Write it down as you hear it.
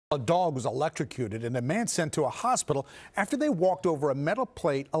A dog was electrocuted and a man sent to a hospital after they walked over a metal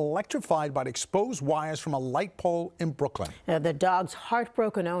plate electrified by exposed wires from a light pole in Brooklyn. The dog's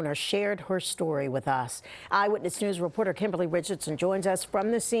heartbroken owner shared her story with us. Eyewitness News reporter Kimberly Richardson joins us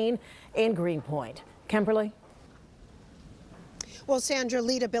from the scene in Greenpoint. Kimberly? Well, Sandra,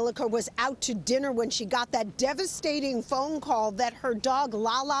 Lida Bilokur was out to dinner when she got that devastating phone call that her dog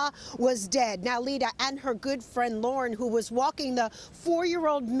Lala was dead. Now, Lida and her good friend Lauren, who was walking the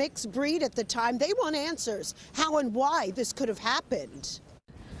 4-year-old mixed breed at the time, they want answers how and why this could have happened.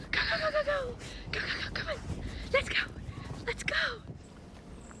 Go, go, go, go, go. Go, go, go, come on. Let's go. Let's go.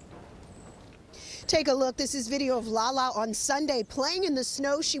 Take a look. This is video of Lala on Sunday playing in the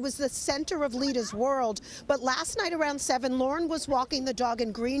snow. She was the center of Lida's world. But last night around 7, Lauren was walking the dog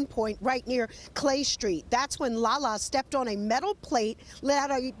in Greenpoint right near Clay Street. That's when Lala stepped on a metal plate,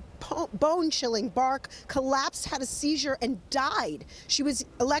 let out a bone-chilling bark, collapsed, had a seizure, and died. She was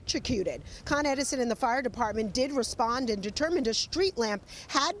electrocuted. Con Edison and the fire department did respond and determined a street lamp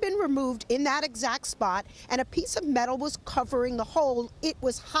had been removed in that exact spot, and a piece of metal was covering the hole. It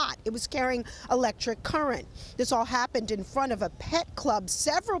was hot. It was carrying electric current. This all happened in front of a pet club.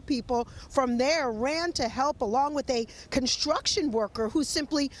 Several people from there ran to help, along with a construction worker who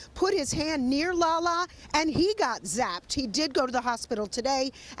simply put his hand near Lala, and he got zapped. He did go to the hospital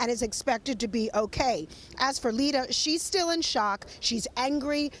today and is expected to be okay. As for Lida, she's still in shock. She's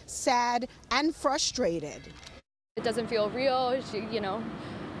angry, sad, and frustrated. It doesn't feel real.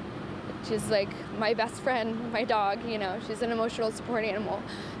 She's like my best friend, my dog, she's an emotional support animal.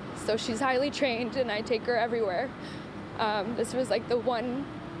 So she's highly trained and I take her everywhere. This was like the one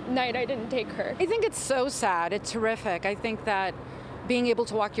night I didn't take her. I think it's so sad. It's horrific. I think that being able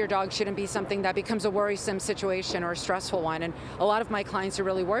to walk your dog shouldn't be something that becomes a worrisome situation or a stressful one. And a lot of my clients are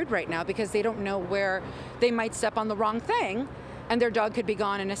really worried right now because they don't know where they might step on the wrong thing and their dog could be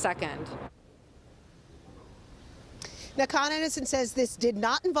gone in a second. Now, Con Edison says this did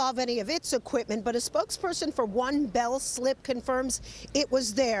not involve any of its equipment, but a spokesperson for One Bell Slip confirms it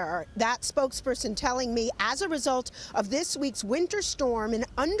was there. That spokesperson telling me as a result of this week's winter storm, an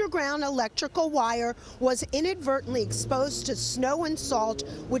underground electrical wire was inadvertently exposed to snow and salt,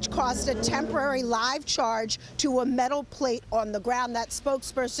 which caused a temporary live charge to a metal plate on the ground. That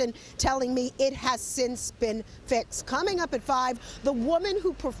spokesperson telling me it has since been fixed. Coming up at 5, the woman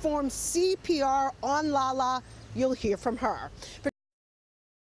who performed CPR on Lala, you'll hear from her.